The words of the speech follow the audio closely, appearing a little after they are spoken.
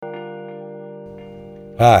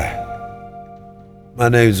Hi, my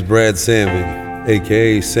name is Brad Sandman,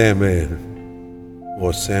 aka Sandman,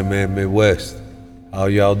 or Sandman Midwest. How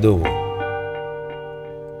y'all doing?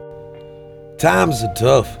 Times are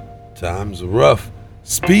tough, times are rough.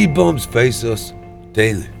 Speed bumps face us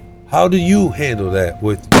daily. How do you handle that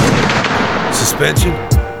with suspension?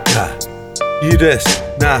 Nah, you just,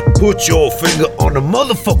 put your finger on the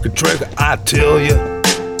motherfucking trigger, I tell ya.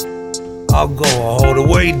 I'll go all the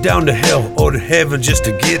way down to hell or to heaven just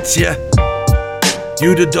to get ya.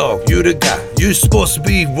 You the dog, you the guy. You supposed to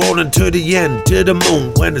be rolling to the end, to the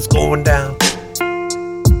moon when it's going down.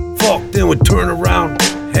 Fuck, then we turn around,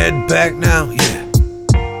 head back now, yeah.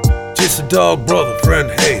 Just a dog, brother, friend,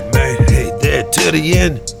 hey man, hey, there to the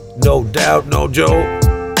end. No doubt, no joke.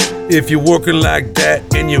 If you're working like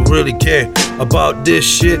that and you really care about this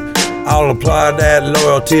shit, I'll apply that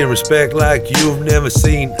loyalty and respect like you've never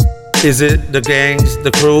seen. Is it the gangs, the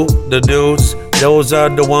crew, the dudes? Those are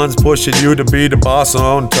the ones pushing you to be the boss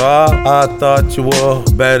on top. I thought you were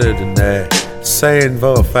better than that. Saying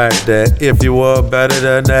for a fact that if you were better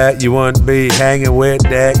than that, you wouldn't be hanging with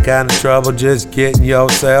that kind of trouble, just getting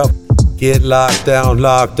yourself. Get locked down,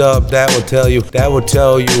 locked up, that will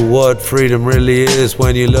tell you what freedom really is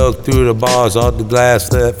when you look through the bars of the glass,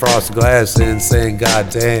 that frosted glass, and saying,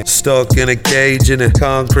 God damn, stuck in a cage, in a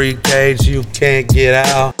concrete cage, you can't get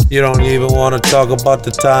out. You don't even want to talk about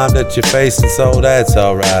the time that you're facing, so that's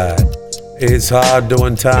alright. It's hard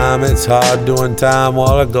doing time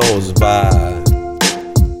while it goes by.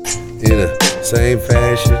 In the same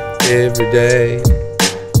fashion every day.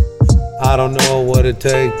 I don't know what it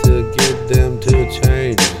takes to get them to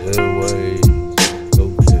change their ways.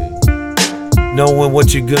 Okay. Knowing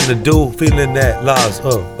what you're gonna do, feeling that loss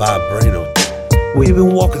of vibrato. We've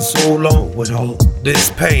been walking so long with all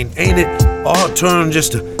this pain, ain't it our turn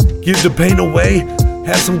just to give the pain away?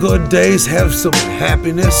 Have some good days, have some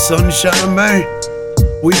happiness, sunshine, man.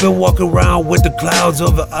 We've been walking around with the clouds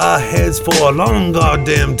over our heads for a long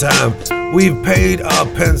goddamn time. We've paid our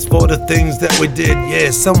pence for the things that we did.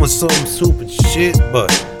 Yeah, some was some stupid shit,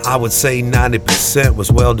 but I would say 90%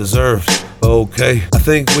 was well deserved. Okay, I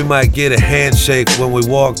think we might get a handshake when we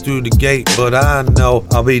walk through the gate, but I know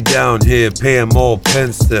I'll be down here paying more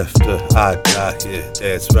pence after I die here.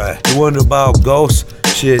 That's right. You wonder about ghosts?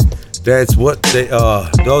 Shit. That's what they are.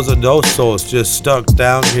 Those are those souls just stuck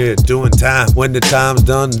down here doing time. When the time's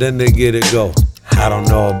done, then they get it go. I don't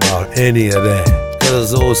know about any of that.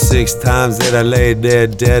 Cause those 6 times that I laid there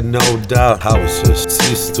dead, no doubt I was just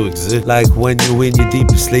ceased to exist. Like when you in your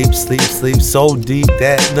deepest sleep so deep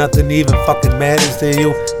that nothing even fucking matters to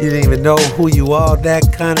you. You didn't even know who you are,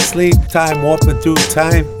 that kind of sleep. Time warping through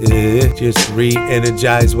time, yeah. Just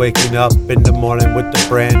re-energized, waking up in the morning with a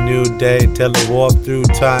brand new day. Till I warp through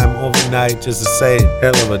time overnight just to say,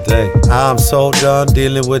 hell of a day. I'm so done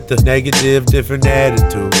dealing with the negative, different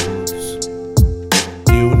attitudes.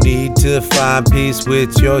 You need to find peace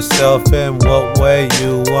with yourself and what way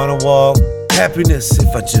you wanna walk. Happiness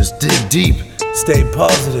if I just dig deep, stay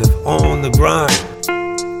positive on the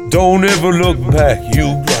grind. Don't ever look back,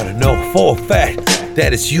 you gotta know for a fact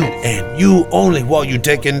that it's you and you only while you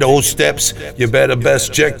taking those steps. You better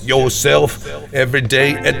best check yourself every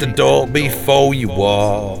day at the door before you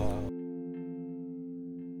walk.